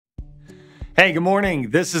Hey, good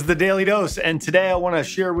morning. This is the Daily Dose, and today I want to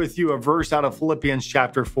share with you a verse out of Philippians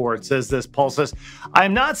chapter 4. It says this, Paul says, I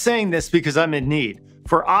am not saying this because I'm in need,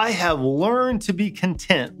 for I have learned to be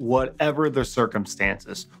content whatever the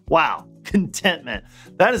circumstances. Wow, contentment.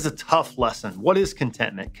 That is a tough lesson. What is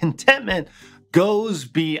contentment? Contentment goes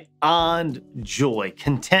beyond joy.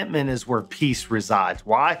 Contentment is where peace resides.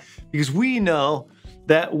 Why? Because we know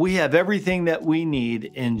that we have everything that we need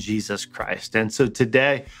in Jesus Christ. And so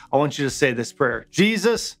today, I want you to say this prayer.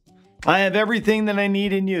 Jesus, I have everything that I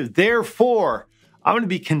need in you. Therefore, I'm going to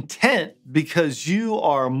be content because you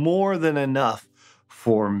are more than enough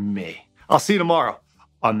for me. I'll see you tomorrow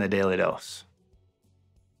on the Daily Dose.